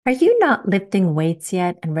Are you not lifting weights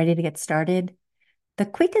yet and ready to get started? The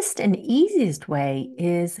quickest and easiest way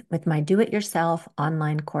is with my do-it-yourself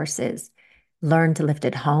online courses. Learn to lift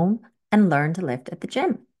at home and learn to lift at the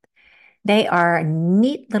gym. They are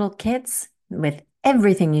neat little kits with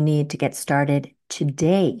everything you need to get started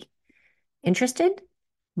today. Interested?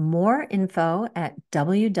 More info at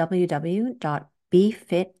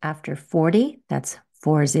www.befitafter40, that's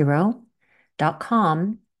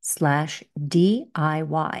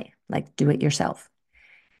 40.com/DIY, like do it yourself.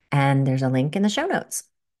 And there's a link in the show notes.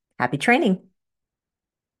 Happy training.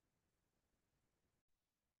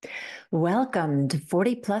 Welcome to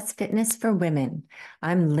 40 Plus Fitness for Women.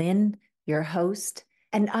 I'm Lynn, your host,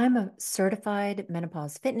 and I'm a certified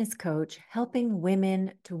menopause fitness coach helping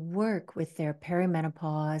women to work with their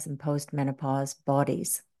perimenopause and postmenopause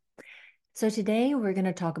bodies. So today we're going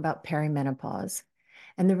to talk about perimenopause.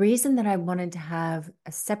 And the reason that I wanted to have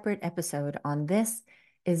a separate episode on this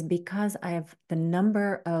is because I have the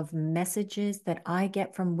number of messages that I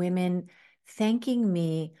get from women thanking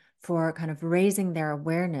me for kind of raising their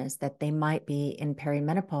awareness that they might be in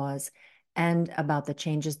perimenopause and about the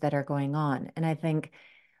changes that are going on. And I think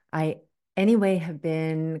I, anyway, have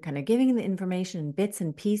been kind of giving the information in bits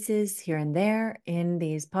and pieces here and there in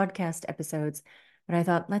these podcast episodes. But I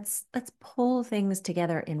thought let's pull things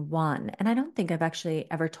together in one. And I don't think I've actually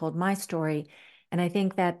ever told my story. And I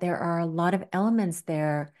think that there are a lot of elements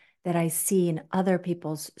there that I see in other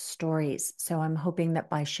people's stories. So I'm hoping that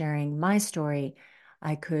by sharing my story,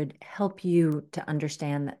 I could help you to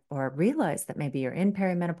understand that or realize that maybe you're in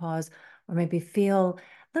perimenopause or maybe feel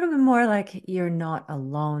a little bit more like you're not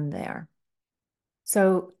alone there.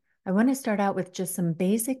 So I want to start out with just some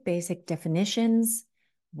basic definitions.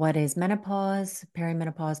 What is menopause,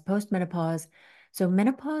 perimenopause, postmenopause? So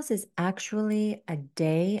menopause is actually a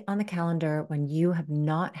day on the calendar when you have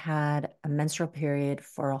not had a menstrual period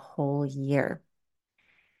for a whole year.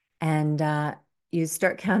 And you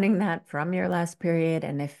start counting that from your last period.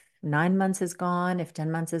 And if 9 months is gone, if 10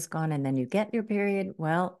 months is gone, and then you get your period,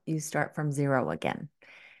 well, you start from zero again.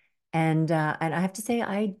 And I have to say,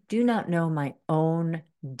 I do not know my own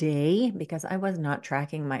day because I was not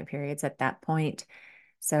tracking my periods at that point.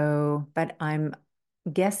 So, but I'm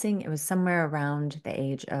guessing it was somewhere around the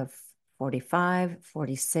age of 45,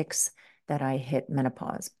 46 that I hit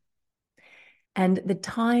menopause. And the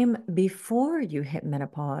time before you hit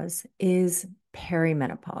menopause is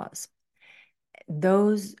perimenopause.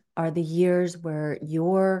 Those are the years where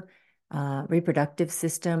your reproductive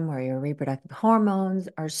system, where your reproductive hormones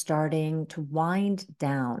are starting to wind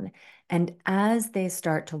down. And as they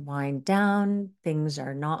start to wind down, things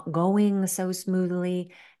are not going so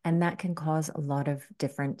smoothly, and that can cause a lot of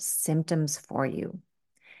different symptoms for you.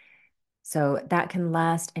 So that can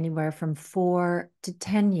last anywhere from 4 to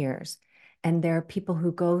 10 years. And there are people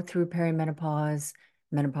who go through perimenopause,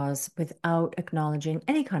 menopause without acknowledging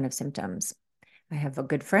any kind of symptoms. I have a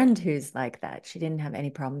good friend who's like that. She didn't have any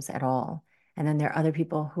problems at all. And then there are other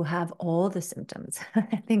people who have all the symptoms.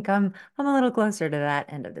 I think I'm a little closer to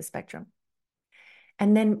that end of the spectrum.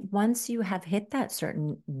 And then once you have hit that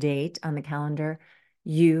certain date on the calendar,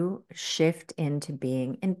 you shift into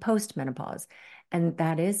being in postmenopause. And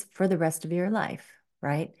that is for the rest of your life,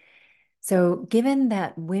 right? So given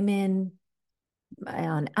that women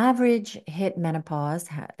on average hit menopause,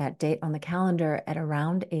 that date on the calendar at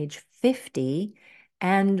around age 50,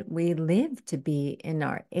 and we live to be in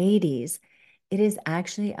our 80s, it is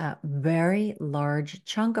actually a very large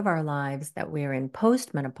chunk of our lives that we're in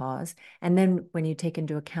postmenopause. And then when you take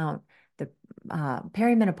into account the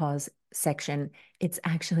perimenopause section, it's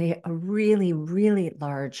actually a really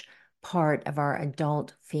large part of our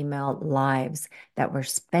adult female lives that we're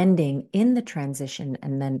spending in the transition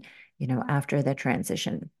and then after the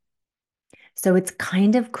transition. So it's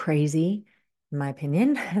kind of crazy, in my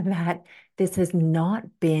opinion, that this has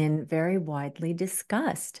not been very widely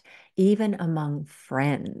discussed, even among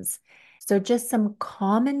friends. So just some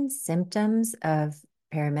common symptoms of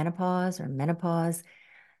perimenopause or menopause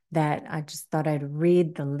that I just thought I'd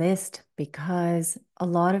read the list because a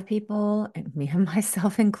lot of people, and me and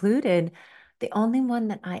myself included, the only one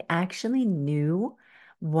that I actually knew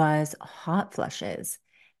was hot flushes.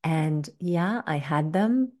 And yeah, I had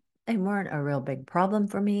them. They weren't a real big problem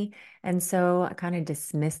for me. And so I kind of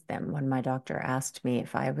dismissed them when my doctor asked me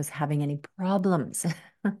if I was having any problems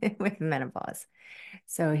with menopause.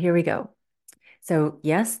 So here we go. So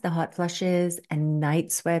yes, the hot flushes and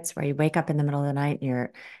night sweats where you wake up in the middle of the night and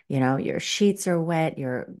your sheets are wet,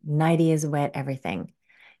 your nightie is wet, everything.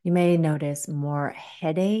 You may notice more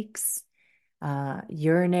headaches,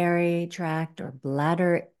 urinary tract or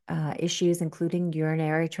bladder issues, including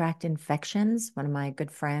urinary tract infections. One of my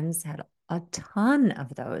good friends had a ton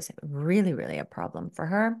of those, really, really a problem for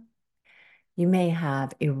her. You may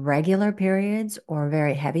have irregular periods or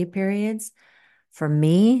very heavy periods. For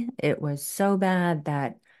me, it was so bad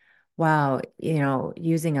that, wow,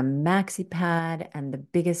 using a maxi pad and the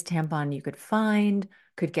biggest tampon you could find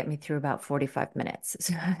could get me through about 45 minutes.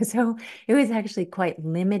 So it was actually quite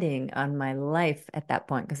limiting on my life at that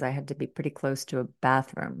point because I had to be pretty close to a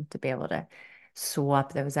bathroom to be able to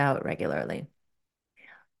swap those out regularly.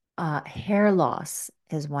 Hair loss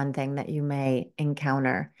is one thing that you may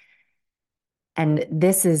encounter. And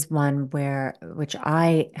this is one which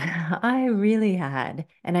I I really had,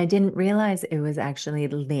 and I didn't realize it was actually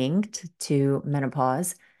linked to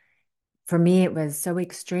menopause. For me, it was so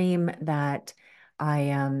extreme that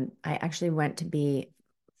I actually went to be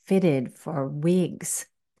fitted for wigs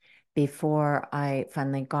before I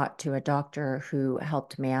finally got to a doctor who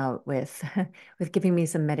helped me out with with giving me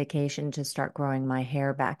some medication to start growing my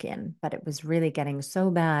hair back in. But it was really getting so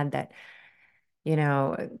bad that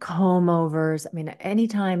comb overs. I mean,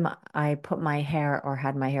 anytime I put my hair or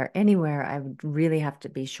had my hair anywhere, I would really have to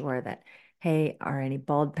be sure that, hey, are any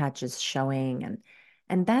bald patches showing?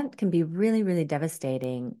 And that can be really, really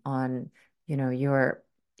devastating on, you're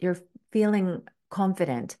feeling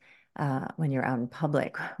confident when you're out in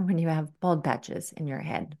public, when you have bald patches in your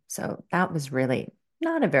head. So that was really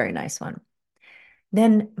not a very nice one.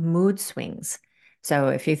 Then mood swings. So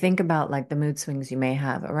if you think about like the mood swings you may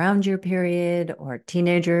have around your period or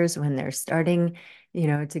teenagers when they're starting,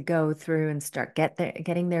 to go through and start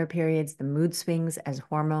getting their periods, the mood swings as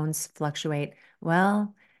hormones fluctuate.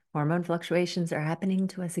 Well, hormone fluctuations are happening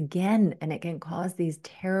to us again, and it can cause these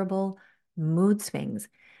terrible mood swings.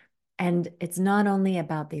 And it's not only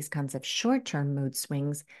about these kinds of short-term mood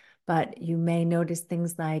swings, but you may notice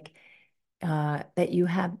things like that you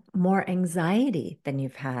have more anxiety than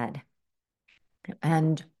you've had.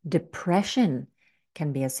 And depression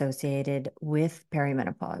can be associated with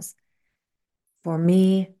perimenopause. For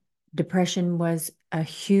me, depression was a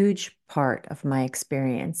huge part of my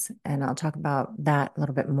experience, and I'll talk about that a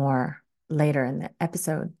little bit more later in the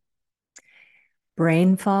episode.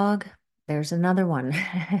 Brain fog, there's another one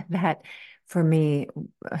that for me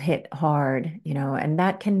hit hard, and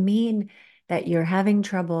that can mean that you're having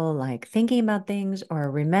trouble like thinking about things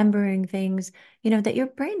or remembering things, that your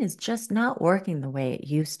brain is just not working the way it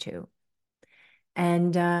used to.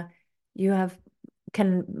 And you have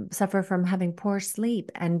can suffer from having poor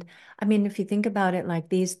sleep. And I mean, if you think about it, like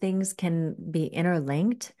these things can be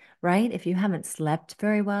interlinked, right? If you haven't slept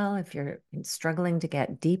very well, if you're struggling to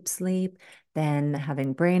get deep sleep, then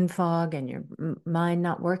having brain fog and your mind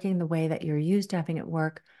not working the way that you're used to having it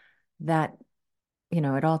work, that,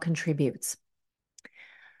 it all contributes.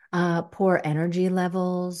 Poor energy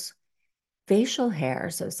levels, facial hair.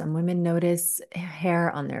 So some women notice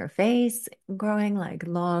hair on their face growing, like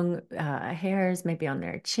long hairs, maybe on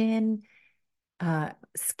their chin,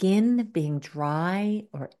 skin being dry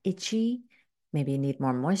or itchy. Maybe you need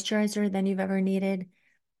more moisturizer than you've ever needed.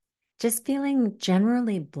 Just feeling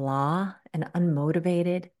generally blah and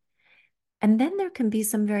unmotivated. And then there can be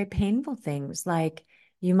some very painful things, like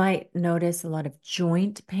you might notice a lot of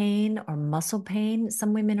joint pain or muscle pain.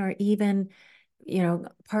 Some women are even,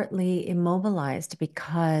 partly immobilized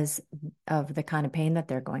because of the kind of pain that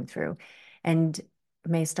they're going through, and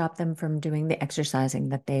may stop them from doing the exercising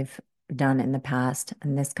that they've done in the past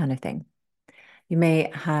and this kind of thing. You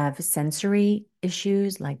may have sensory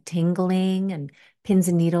issues like tingling and pins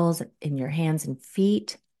and needles in your hands and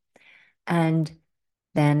feet. And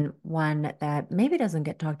then one that maybe doesn't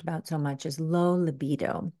get talked about so much is low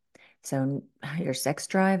libido. So your sex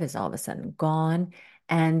drive is all of a sudden gone.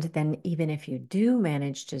 And then even if you do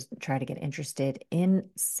manage to try to get interested in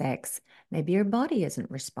sex, maybe your body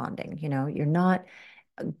isn't responding. You're not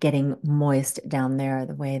getting moist down there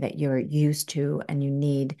the way that you're used to, and you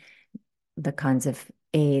need the kinds of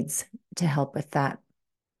aids to help with that.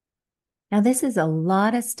 Now, this is a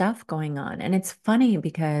lot of stuff going on, and it's funny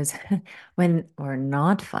because or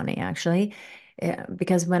not funny actually,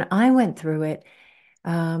 because when I went through it,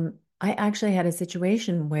 I actually had a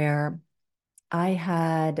situation where I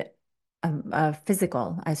had a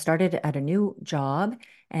physical. I started at a new job,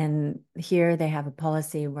 and here they have a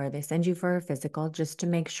policy where they send you for a physical just to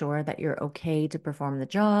make sure that you're okay to perform the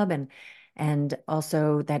job, and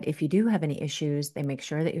also that if you do have any issues, they make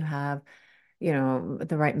sure that you have the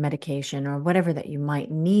right medication or whatever that you might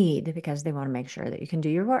need because they want to make sure that you can do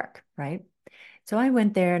your work, right? So I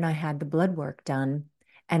went there and I had the blood work done,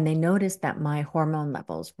 and they noticed that my hormone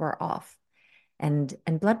levels were off. And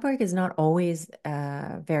blood work is not always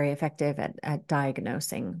very effective at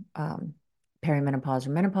diagnosing perimenopause or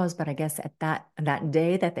menopause, but I guess at that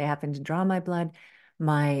day that they happened to draw my blood,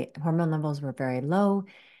 my hormone levels were very low.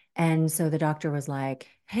 And so the doctor was like,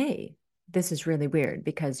 hey, this is really weird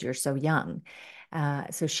because you're so young.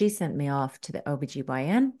 So she sent me off to the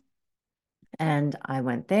OBGYN, and I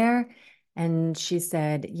went there, and she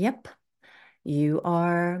said, yep, you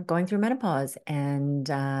are going through menopause, and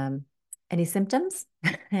any symptoms?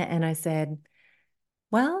 And I said,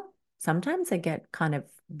 well, sometimes I get kind of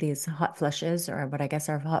these hot flushes, or what I guess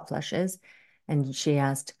are hot flushes. And she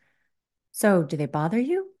asked, so do they bother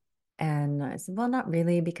you? And I said, well, not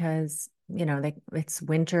really, because, it's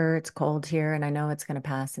winter, it's cold here, and I know it's going to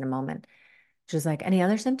pass in a moment. She was like, any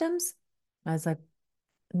other symptoms? I was like,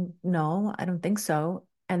 No, I don't think so."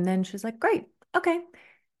 And then she was like, great, okay,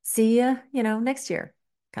 see ya, next year,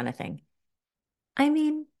 kind of thing. I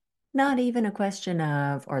mean, not even a question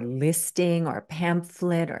of, or listing or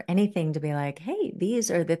pamphlet or anything to be like, hey, these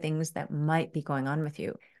are the things that might be going on with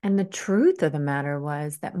you. And the truth of the matter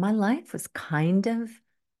was that my life was kind of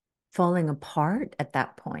falling apart at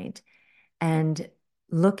that point. And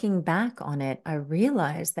looking back on it, I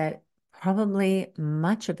realized that probably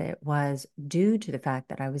much of it was due to the fact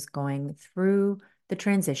that I was going through the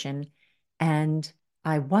transition, and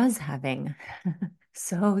I was having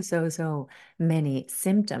so many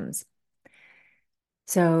symptoms.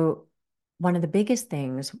 So, one of the biggest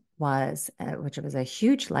things was, which was a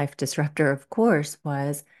huge life disruptor, of course,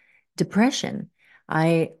 was depression.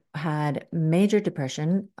 I had major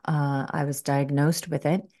depression. I was diagnosed with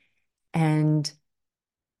it, and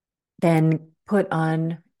then put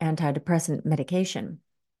on antidepressant medication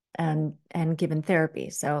and given therapy.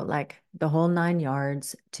 So like the whole nine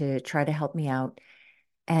yards to try to help me out.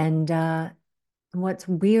 And what's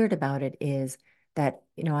weird about it is that,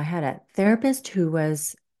 I had a therapist who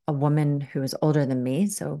was a woman who was older than me,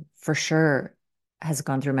 so for sure has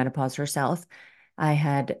gone through menopause herself. I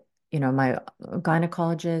had, my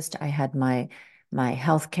gynecologist, I had my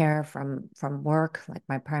health care from work, like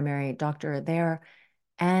my primary doctor there.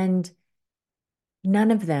 And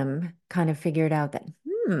none of them kind of figured out that,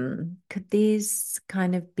 could these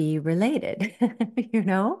kind of be related, you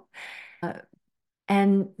know?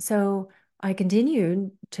 And so I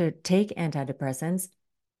continued to take antidepressants,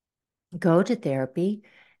 go to therapy,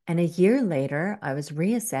 and a year later, I was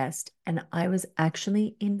reassessed, and I was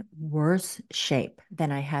actually in worse shape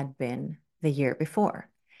than I had been the year before.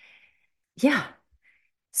 Yeah.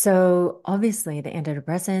 So obviously, the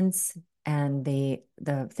antidepressants and the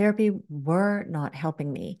therapy were not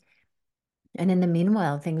helping me. And in the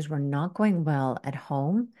meanwhile, things were not going well at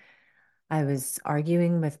home. I was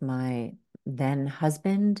arguing with my then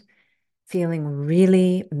husband, feeling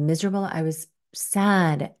really miserable. I was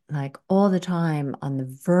sad, like all the time, on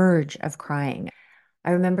the verge of crying.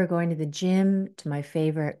 I remember going to the gym to my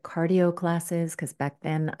favorite cardio classes, because back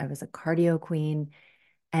then I was a cardio queen.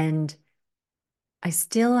 And I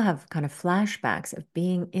still have kind of flashbacks of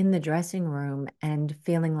being in the dressing room and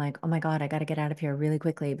feeling like, oh my God, I got to get out of here really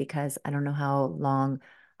quickly because I don't know how long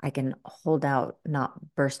I can hold out not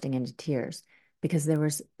bursting into tears, because there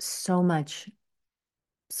was so much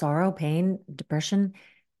sorrow, pain, depression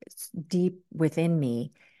deep within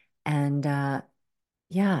me. And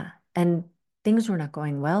yeah. And things were not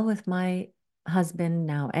going well with my husband,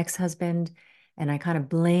 now ex-husband. And I kind of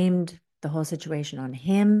blamed the whole situation on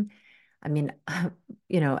him. I mean,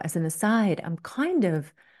 as an aside, I'm kind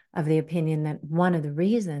of the opinion that one of the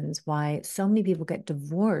reasons why so many people get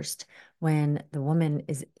divorced when the woman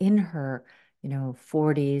is in her,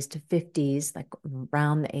 40s to 50s, like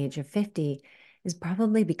around the age of 50, is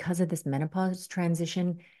probably because of this menopause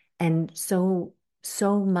transition, and so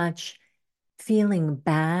much feeling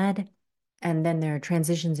bad. And then there are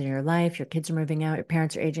transitions in your life, your kids are moving out, your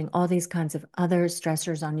parents are aging, all these kinds of other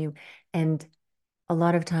stressors on you. And a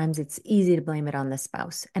lot of times it's easy to blame it on the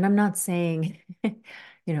spouse. And I'm not saying,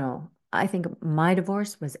 I think my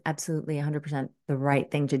divorce was absolutely 100% the right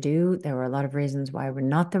thing to do. There were a lot of reasons why we're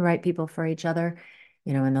not the right people for each other,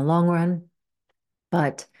 in the long run.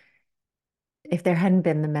 But if there hadn't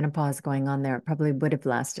been the menopause going on there, it probably would have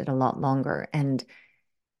lasted a lot longer. And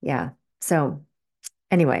yeah. So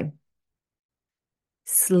anyway,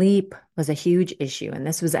 sleep was a huge issue. And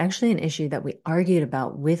this was actually an issue that we argued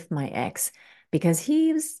about with my ex, because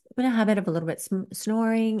he was in a habit of a little bit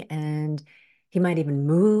snoring, and he might even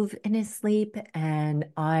move in his sleep. And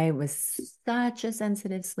I was such a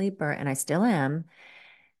sensitive sleeper, and I still am,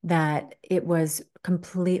 that it was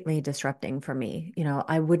completely disrupting for me.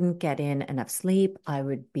 I wouldn't get in enough sleep. I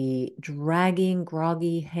would be dragging,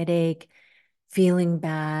 groggy, headache, feeling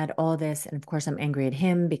bad, all this. And of course, I'm angry at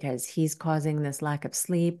him because he's causing this lack of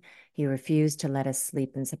sleep. He refused to let us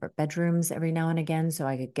sleep in separate bedrooms every now and again so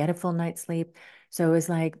I could get a full night's sleep. So it was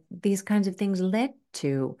like these kinds of things led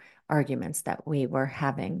to arguments that we were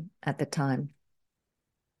having at the time.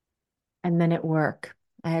 And then at work,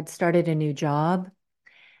 I had started a new job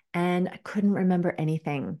and I couldn't remember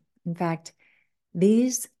anything. In fact,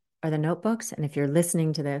 these are the notebooks. And if you're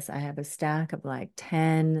listening to this, I have a stack of like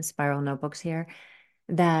 10 spiral notebooks here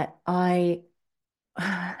that I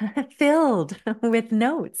filled with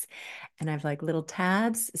notes. And I have like little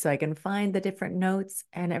tabs so I can find the different notes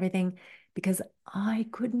and everything because I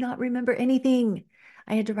could not remember anything.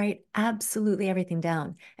 I had to write absolutely everything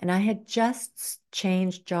down. And I had just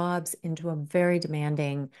changed jobs into a very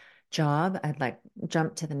demanding job. I'd like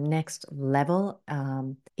jumped to the next level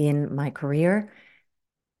in my career.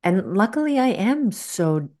 And luckily, I am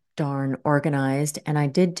so darn organized, and I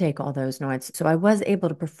did take all those notes. So I was able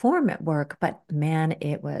to perform at work, but man,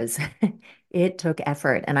 it was, it took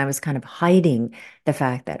effort. And I was kind of hiding the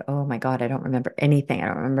fact that, oh my God, I don't remember anything. I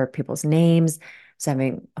don't remember people's names. So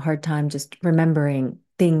having a hard time just remembering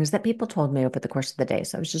things that people told me over the course of the day.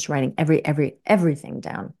 So I was just writing everything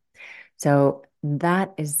down. So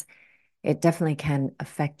that is, it definitely can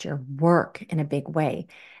affect your work in a big way.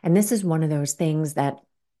 And this is one of those things that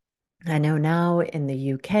I know now in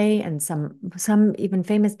the UK and some even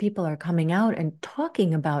famous people are coming out and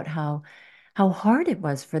talking about how hard it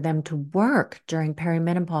was for them to work during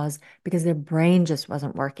perimenopause because their brain just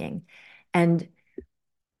wasn't working. And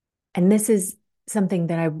and this is something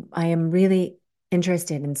that I am really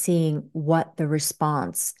interested in seeing what the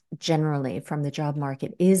response generally from the job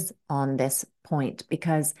market is on this point.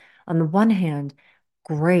 Because on the one hand,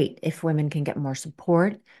 great if women can get more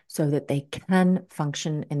support so that they can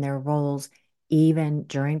function in their roles even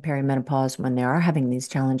during perimenopause when they are having these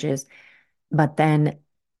challenges. But then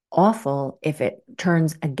awful if it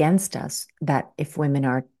turns against us, that if women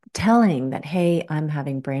are telling that, hey, I'm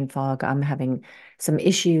having brain fog, I'm having some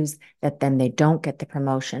issues, that then they don't get the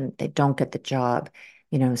promotion, they don't get the job,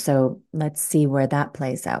 so let's see where that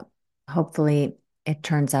plays out. Hopefully it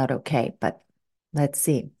turns out okay, but let's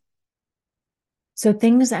see. So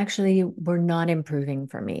things actually were not improving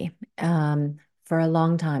for me. For a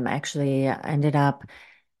long time, I actually ended up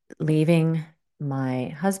leaving my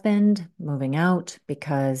husband, moving out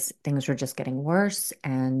because things were just getting worse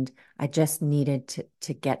and I just needed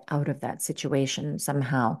to get out of that situation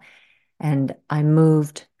somehow. And I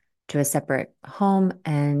moved to a separate home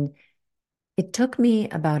and it took me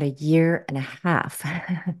about a year and a half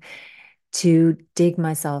to dig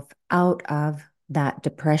myself out of that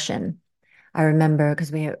depression. I remember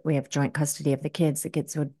because we have joint custody of the kids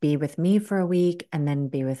would be with me for a week and then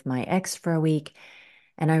be with my ex for a week.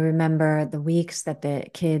 And I remember the weeks that the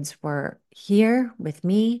kids were here with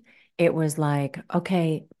me, it was like,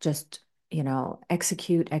 okay, just,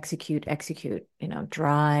 execute,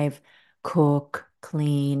 drive, cook,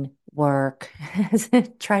 clean, work,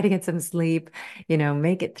 try to get some sleep,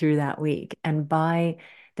 make it through that week. And by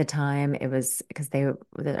the time it was, because our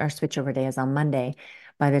switchover day is on Monday,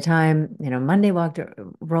 by the time, Monday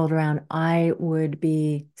rolled around, I would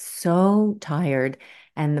be so tired.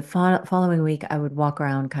 And the following week, I would walk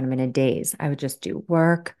around kind of in a daze. I would just do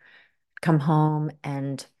work, come home,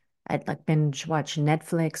 and I'd like binge watch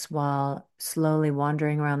Netflix while slowly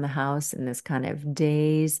wandering around the house in this kind of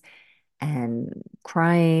daze and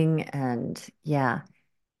crying. And yeah,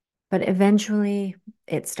 but eventually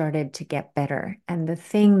it started to get better. And the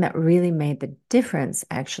thing that really made the difference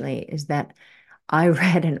actually is that I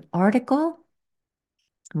read an article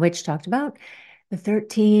which talked about the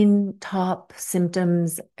 13 top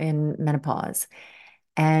symptoms in menopause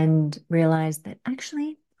and realized that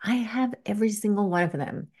actually I have every single one of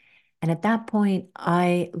them. And at that point,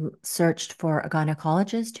 I searched for a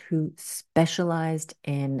gynecologist who specialized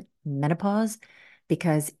in menopause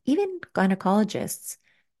because even gynecologists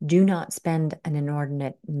do not spend an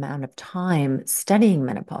inordinate amount of time studying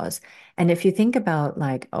menopause. And if you think about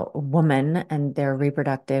like a woman and their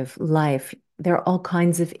reproductive life, there are all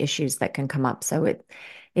kinds of issues that can come up. So it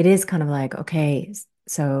is kind of like, okay,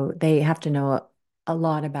 so they have to know a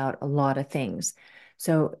lot about a lot of things.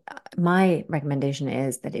 So my recommendation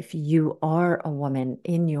is that if you are a woman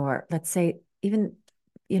in your, let's say, even,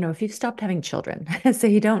 if you've stopped having children, so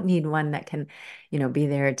you don't need one that can, be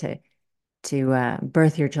there to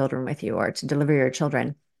birth your children with you or to deliver your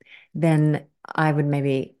children, then I would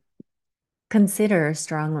maybe consider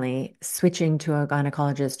strongly switching to a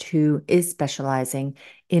gynecologist who is specializing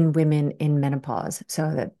in women in menopause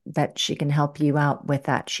so that she can help you out with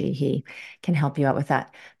that. He can help you out with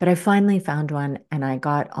that. But I finally found one and I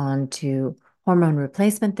got on to hormone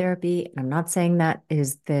replacement therapy. And I'm not saying that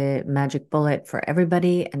is the magic bullet for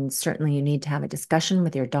everybody. And certainly you need to have a discussion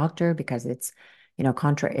with your doctor because it's,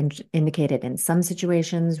 contraindicated in some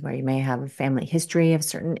situations where you may have a family history of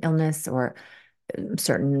certain illness or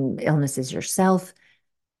certain illnesses yourself.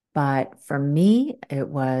 But for me, it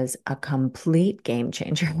was a complete game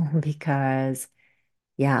changer because,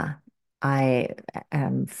 yeah, I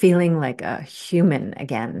am feeling like a human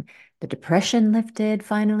again. The depression lifted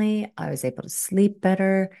finally. I was able to sleep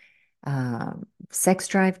better. Sex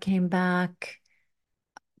drive came back.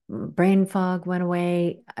 Brain fog went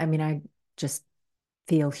away. I mean, I just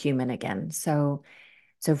feel human again. So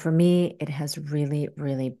for me, it has really,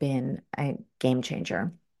 really been a game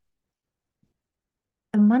changer.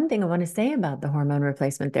 And one thing I want to say about the hormone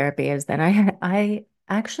replacement therapy is that I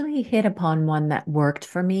actually hit upon one that worked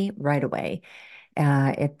for me right away.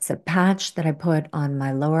 It's a patch that I put on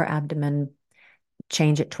my lower abdomen,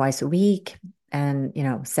 change it twice a week, and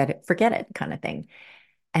set it, forget it kind of thing.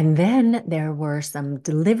 And then there were some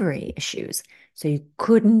delivery issues, so you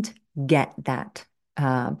couldn't get that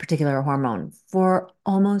particular hormone for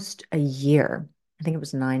almost a year. I think it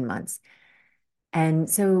was 9 months. And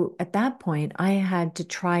so at that point, I had to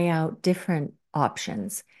try out different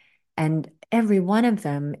options. And every one of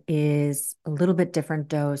them is a little bit different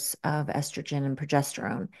dose of estrogen and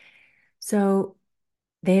progesterone. So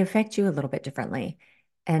they affect you a little bit differently.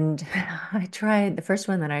 And I tried the first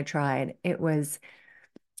one that I tried, it was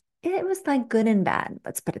like good and bad,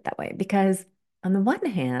 let's put it that way. Because on the one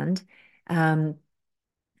hand, um,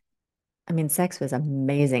 I mean, sex was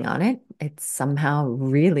amazing on it. It somehow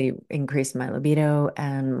really increased my libido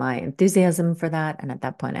and my enthusiasm for that. And at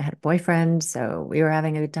that point, I had a boyfriend, so we were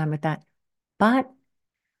having a good time with that. But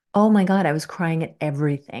oh my God, I was crying at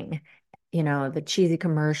everything. The cheesy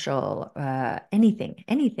commercial,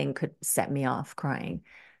 anything could set me off crying.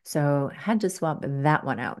 So had to swap that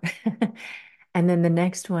one out. And then the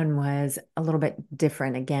next one was a little bit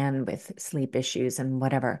different again with sleep issues and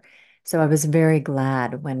whatever. So I was very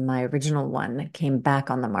glad when my original one came back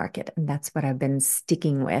on the market, and that's what I've been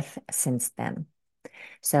sticking with since then.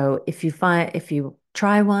 So if you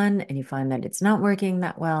try one and you find that it's not working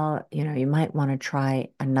that well, you might want to try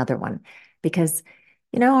another one because,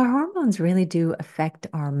 our hormones really do affect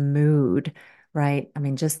our mood, right? I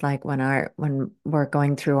mean, just like when we're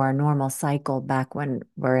going through our normal cycle back when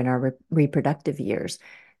we're in our reproductive years,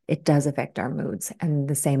 it does affect our moods. And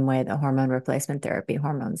the same way the hormone replacement therapy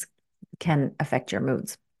hormones can affect your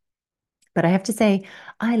moods. But I have to say,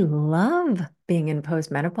 I love being in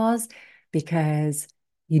postmenopause because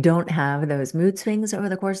you don't have those mood swings over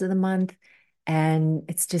the course of the month. And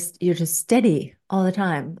you're just steady all the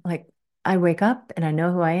time. Like I wake up and I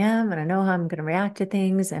know who I am and I know how I'm going to react to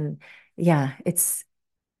things. And yeah,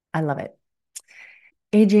 I love it.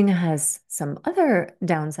 Aging has some other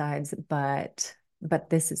downsides, but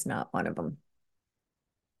this is not one of them.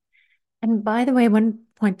 And by the way, one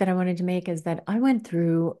point that I wanted to make is that I went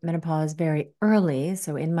through menopause very early,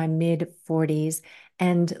 so in my mid 40s.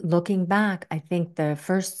 And looking back, I think the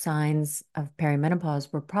first signs of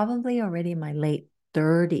perimenopause were probably already in my late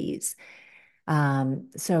 30s.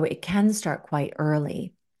 So it can start quite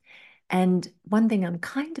early. And one thing I'm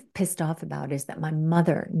kind of pissed off about is that my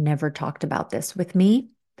mother never talked about this with me.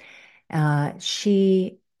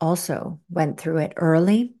 She also went through it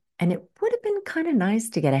early, and it would have been kind of nice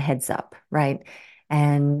to get a heads up, right?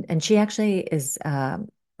 And she actually is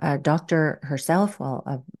a doctor herself, well,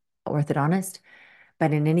 a orthodontist,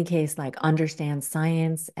 but in any case, like understands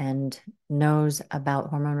science and knows about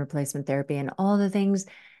hormone replacement therapy and all the things.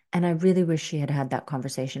 And I really wish she had had that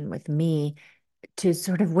conversation with me to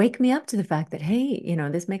sort of wake me up to the fact that, hey,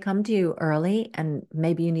 this may come to you early and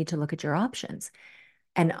maybe you need to look at your options.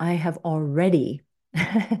 And I have already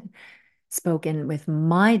spoken with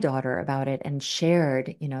my daughter about it and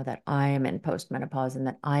shared, that I am in postmenopause and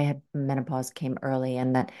that I had menopause came early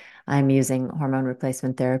and that I'm using hormone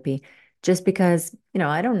replacement therapy just because,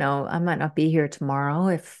 I don't know, I might not be here tomorrow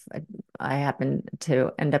if I happen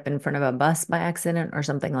to end up in front of a bus by accident or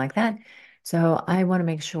something like that. So I want to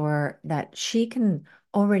make sure that she can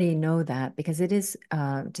already know that because it is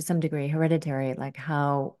to some degree hereditary, like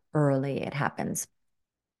how early it happens.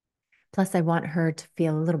 Plus, I want her to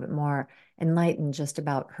feel a little bit more enlightened just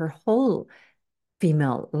about her whole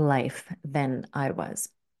female life than I was.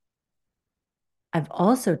 I've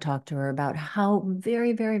also talked to her about how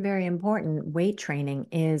very, very, very important weight training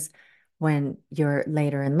is when you're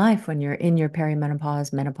later in life, when you're in your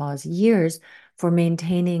perimenopause, menopause years for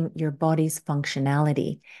maintaining your body's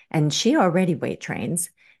functionality. And she already weight trains.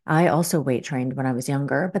 I also weight trained when I was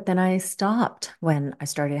younger, but then I stopped when I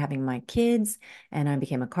started having my kids and I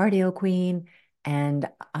became a cardio queen. And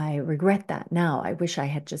I regret that now. I wish I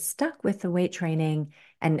had just stuck with the weight training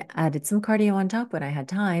and added some cardio on top when I had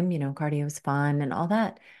time. Cardio is fun and all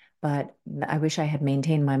that. But I wish I had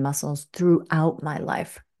maintained my muscles throughout my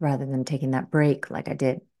life rather than taking that break like I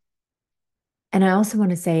did. And I also want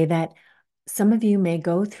to say that some of you may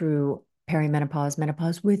go through perimenopause,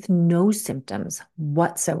 menopause with no symptoms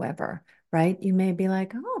whatsoever, right? You may be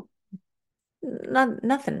like, oh,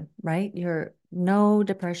 nothing, right? You're no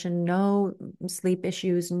depression, no sleep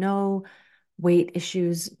issues, no weight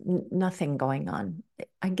issues, nothing going on.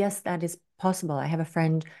 I guess that is possible. I have a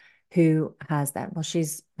friend who has that. Well,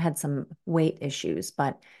 she's had some weight issues,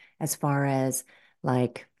 but as far as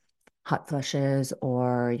like hot flushes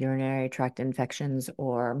or urinary tract infections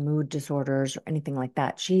or mood disorders or anything like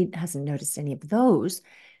that. She hasn't noticed any of those.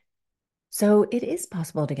 So it is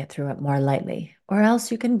possible to get through it more lightly, or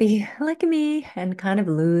else you can be like me and kind of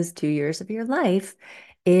lose 2 years of your life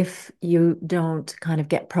if you don't kind of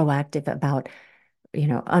get proactive about,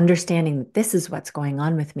 understanding that this is what's going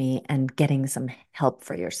on with me and getting some help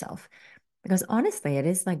for yourself. Because honestly, it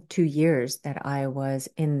is like 2 years that I was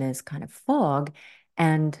in this kind of fog,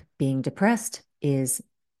 and being depressed is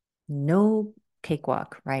no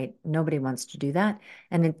cakewalk, right? Nobody wants to do that.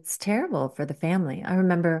 And it's terrible for the family. I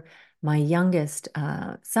remember my youngest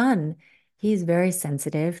son, he's very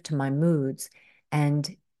sensitive to my moods. And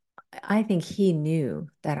I think he knew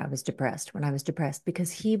that I was depressed when I was depressed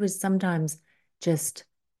because he was sometimes just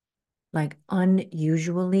like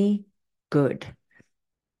unusually good,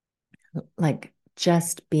 like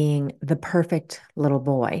just being the perfect little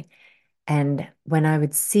boy. And when I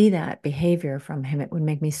would see that behavior from him, it would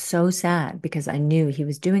make me so sad because I knew he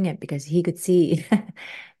was doing it because he could see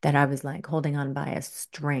that I was like holding on by a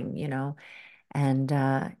string. And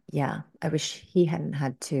yeah, I wish he hadn't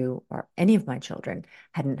had to, or any of my children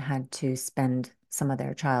hadn't had to spend some of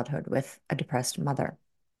their childhood with a depressed mother.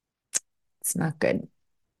 It's not good.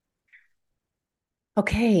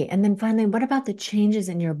 Okay, and then finally, what about the changes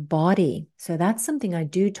in your body? So that's something I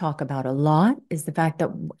do talk about a lot, is the fact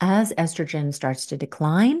that as estrogen starts to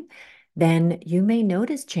decline, then you may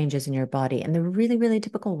notice changes in your body. And the really, really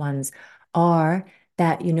typical ones are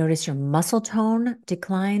that you notice your muscle tone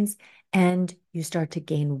declines and you start to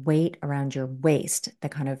gain weight around your waist, the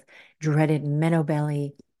kind of dreaded meno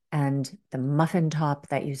belly and the muffin top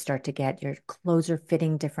that you start to get. Your clothes are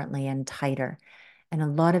fitting differently and tighter. And a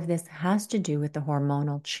lot of this has to do with the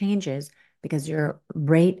hormonal changes because your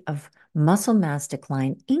rate of muscle mass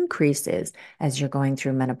decline increases as you're going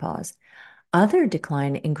through menopause. Other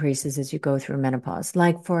decline increases as you go through menopause.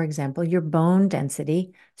 Like, for example, your bone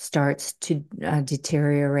density starts to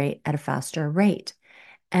deteriorate at a faster rate.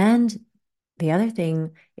 And the other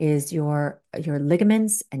thing is your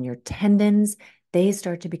ligaments and your tendons, they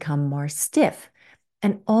start to become more stiff.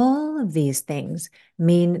 And all of these things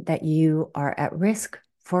mean that you are at risk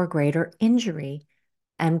for greater injury.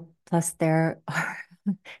 And plus, there are,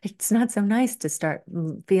 it's not so nice to start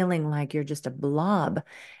feeling like you're just a blob,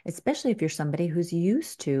 especially if you're somebody who's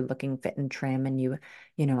used to looking fit and trim and you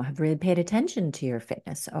have really paid attention to your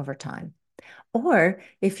fitness over time. Or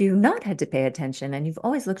if you've not had to pay attention and you've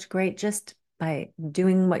always looked great just by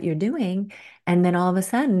doing what you're doing, and then all of a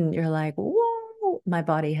sudden you're like, whoa, my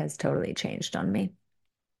body has totally changed on me.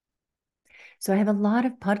 So I have a lot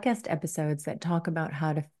of podcast episodes that talk about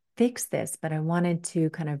how to fix this, but I wanted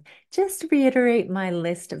to kind of just reiterate my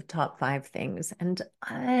list of top 5 things. And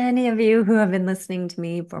any of you who have been listening to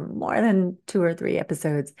me for more than 2 or 3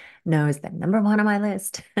 episodes knows that number one on my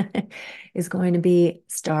list is going to be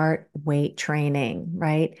start weight training,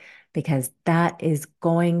 right? Because that is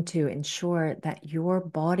going to ensure that your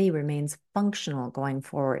body remains functional going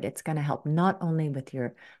forward. It's going to help not only with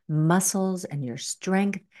your muscles and your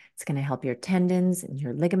strength, it's going to help your tendons and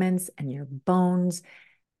your ligaments and your bones.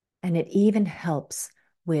 And it even helps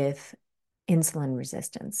with insulin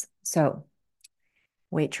resistance. So,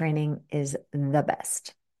 weight training is the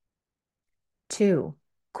best. 2,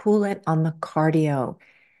 cool it on the cardio.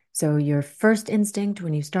 So, your first instinct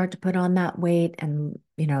when you start to put on that weight and,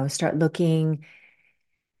 start looking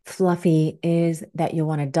fluffy is that you'll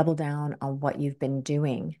want to double down on what you've been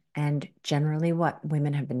doing. And generally, what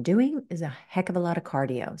women have been doing is a heck of a lot of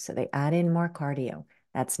cardio. So they add in more cardio.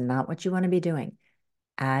 That's not what you want to be doing.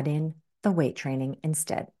 Add in the weight training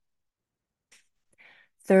instead.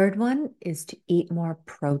 Third one is to eat more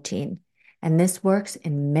protein. And this works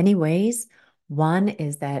in many ways. One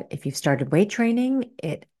is that if you've started weight training,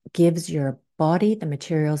 it gives your body the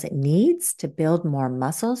materials it needs to build more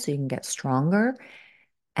muscle so you can get stronger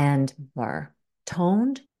and more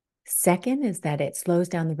toned. Second is that it slows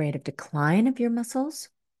down the rate of decline of your muscles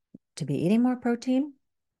to be eating more protein.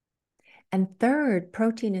 And third,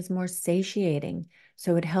 protein is more satiating.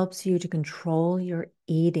 So it helps you to control your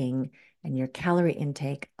eating and your calorie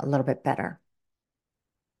intake a little bit better.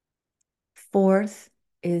 Fourth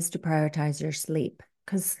is to prioritize your sleep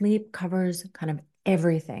because sleep covers kind of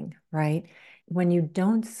everything, right? When you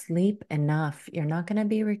don't sleep enough, you're not going to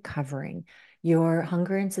be recovering. Your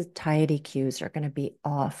hunger and satiety cues are going to be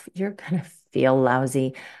off. You're going to feel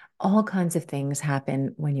lousy. All kinds of things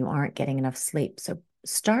happen when you aren't getting enough sleep. So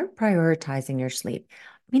start prioritizing your sleep.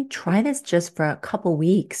 I mean, try this just for a couple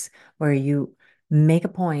weeks where you make a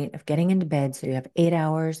point of getting into bed so you have 8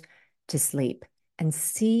 hours to sleep and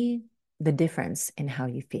see the difference in how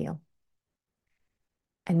you feel.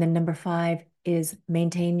 And then number five is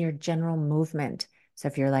maintain your general movement. So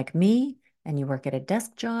if you're like me and you work at a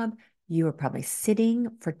desk job, you are probably sitting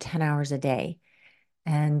for 10 hours a day.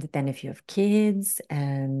 And then if you have kids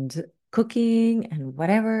and cooking and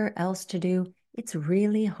whatever else to do, it's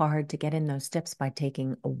really hard to get in those steps by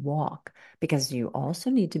taking a walk because you also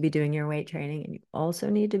need to be doing your weight training and you also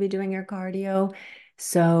need to be doing your cardio.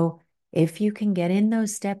 So if you can get in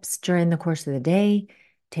those steps during the course of the day,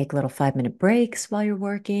 take little 5-minute breaks while you're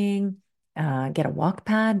working, get a walk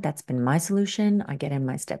pad. That's been my solution. I get in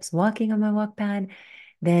my steps walking on my walk pad.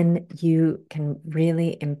 Then you can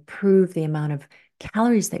really improve the amount of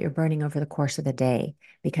calories that you're burning over the course of the day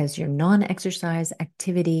because your non-exercise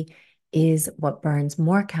activity is what burns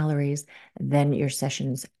more calories than your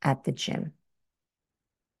sessions at the gym.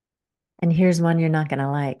 And here's one you're not going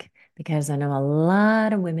to like because I know a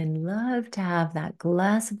lot of women love to have that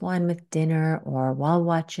glass of wine with dinner or while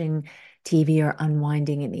watching TV or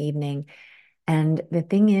unwinding in the evening. And the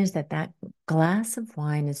thing is that that glass of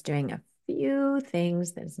wine is doing a few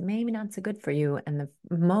things that is maybe not so good for you. And the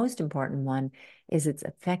most important one is it's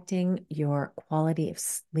affecting your quality of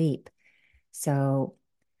sleep. So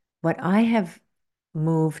what I have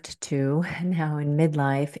moved to now in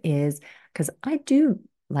midlife is because I do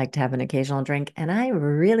like to have an occasional drink and I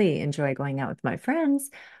really enjoy going out with my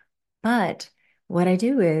friends. But what I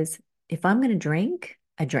do is if I'm going to drink,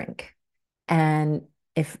 I drink. And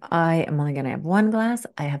if I am only going to have one glass,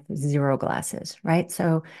 I have zero glasses, right?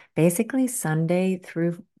 So basically, Sunday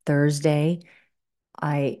through Thursday,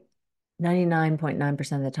 I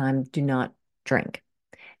 99.9% of the time do not drink.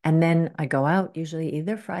 And then I go out usually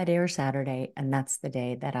either Friday or Saturday, and that's the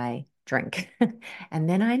day that I drink. And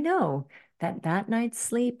then I know that that night's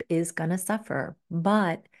sleep is going to suffer,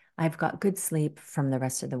 but I've got good sleep from the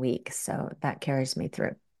rest of the week. So that carries me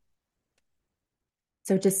through.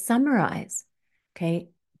 So to summarize, okay,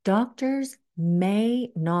 doctors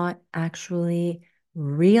may not actually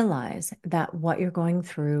realize that what you're going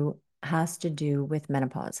through has to do with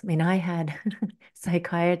menopause. I mean, I had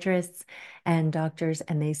psychiatrists and doctors,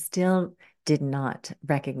 and they still did not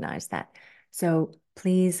recognize that. So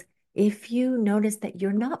please, if you notice that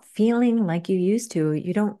you're not feeling like you used to,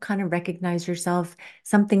 you don't kind of recognize yourself,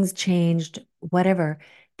 something's changed, whatever,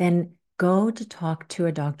 then go to talk to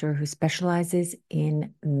a doctor who specializes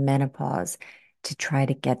in menopause to try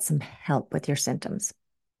to get some help with your symptoms.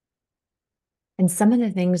 And some of the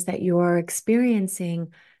things that you're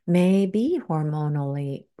experiencing may be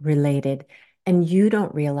hormonally related, and you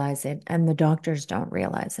don't realize it, and the doctors don't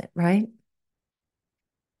realize it, right?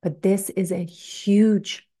 But this is a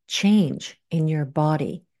huge change in your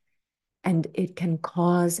body, and it can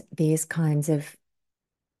cause these kinds of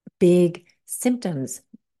big symptoms,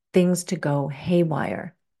 things to go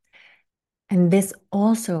haywire. And this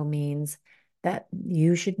also means that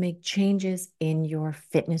you should make changes in your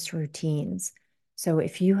fitness routines. So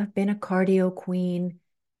if you have been a cardio queen,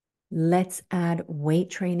 let's add weight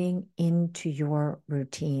training into your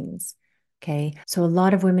routines. Okay. So a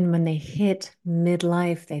lot of women, when they hit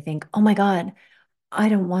midlife, they think, oh my God, I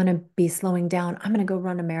don't want to be slowing down. I'm going to go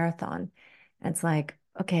run a marathon. And it's like,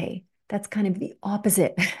 okay, that's kind of the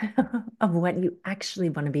opposite of what you actually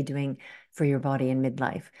want to be doing for your body in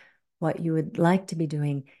midlife. What you would like to be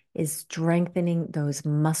doing is strengthening those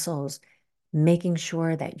muscles, making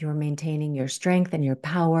sure that you're maintaining your strength and your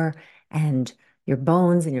power and your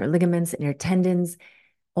bones and your ligaments and your tendons,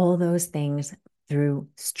 all those things through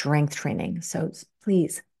strength training. So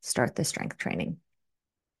please start the strength training.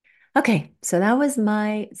 Okay, so that was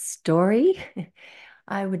my story.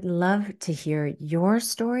 I would love to hear your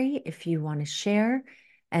story if you want to share.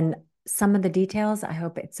 And some of the details, I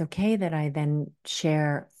hope it's okay that I then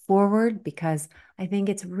share forward because I think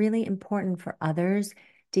it's really important for others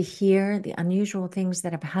to hear the unusual things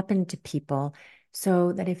that have happened to people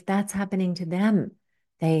so that if that's happening to them,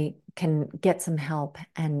 they can get some help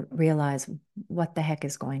and realize what the heck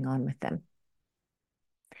is going on with them.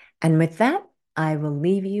 And with that, I will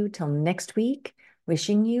leave you till next week,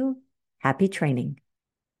 wishing you happy training.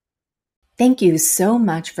 Thank you so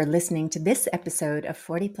much for listening to this episode of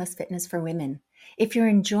 40 Plus Fitness for Women. If you're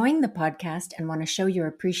enjoying the podcast and want to show your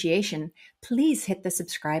appreciation, please hit the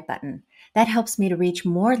subscribe button. That helps me to reach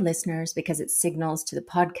more listeners because it signals to the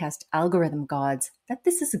podcast algorithm gods that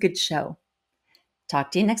this is a good show.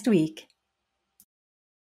 Talk to you next week.